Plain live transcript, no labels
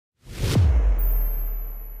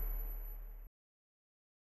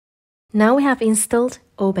Now we have installed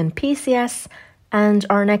OpenPCS, and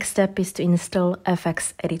our next step is to install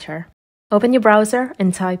FX Editor. Open your browser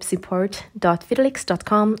and type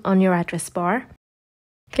support.fidelix.com on your address bar.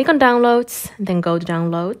 Click on Downloads, then go to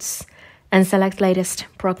Downloads and select latest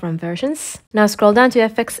program versions. Now scroll down to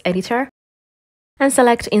FX Editor and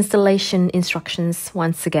select Installation Instructions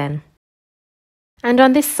once again. And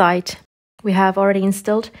on this site, we have already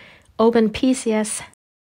installed OpenPCS,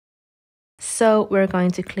 so we're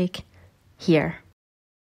going to click here.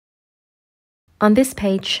 On this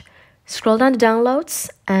page, scroll down to Downloads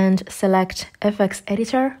and select FX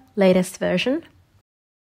Editor latest version.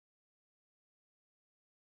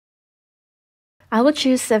 I will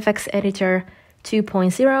choose FX Editor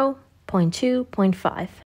 2.0.2.5.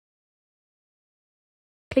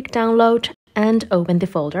 Click Download and open the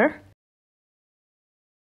folder.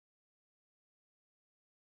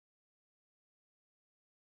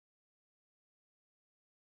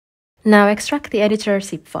 Now extract the editor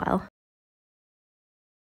zip file.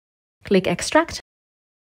 Click Extract.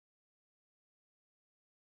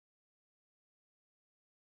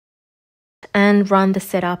 And run the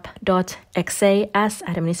setup.exe as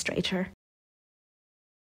administrator.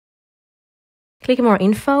 Click More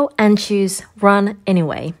Info and choose Run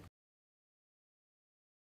Anyway.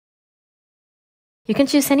 You can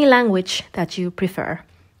choose any language that you prefer,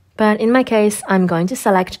 but in my case, I'm going to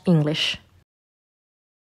select English.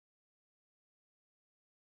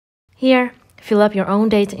 Here, fill up your own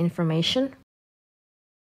data information.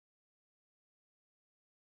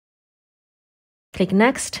 Click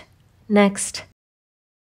Next, Next,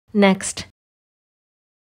 Next,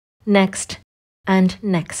 Next, and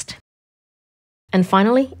Next. And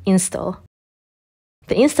finally, Install.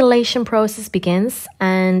 The installation process begins,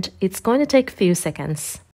 and it's going to take a few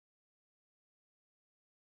seconds.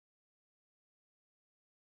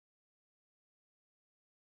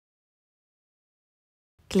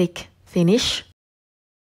 Click Finish.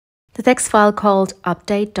 The text file called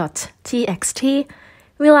update.txt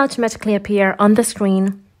will automatically appear on the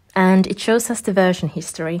screen, and it shows us the version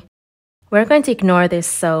history. We're going to ignore this,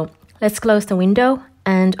 so let's close the window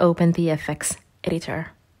and open the FX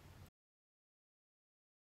Editor.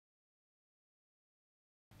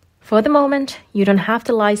 For the moment, you don't have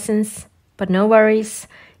the license, but no worries.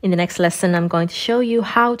 In the next lesson, I'm going to show you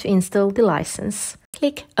how to install the license.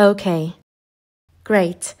 Click OK.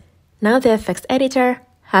 Great. Now the FX Editor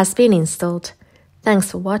has been installed.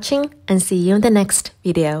 Thanks for watching and see you in the next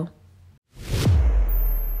video.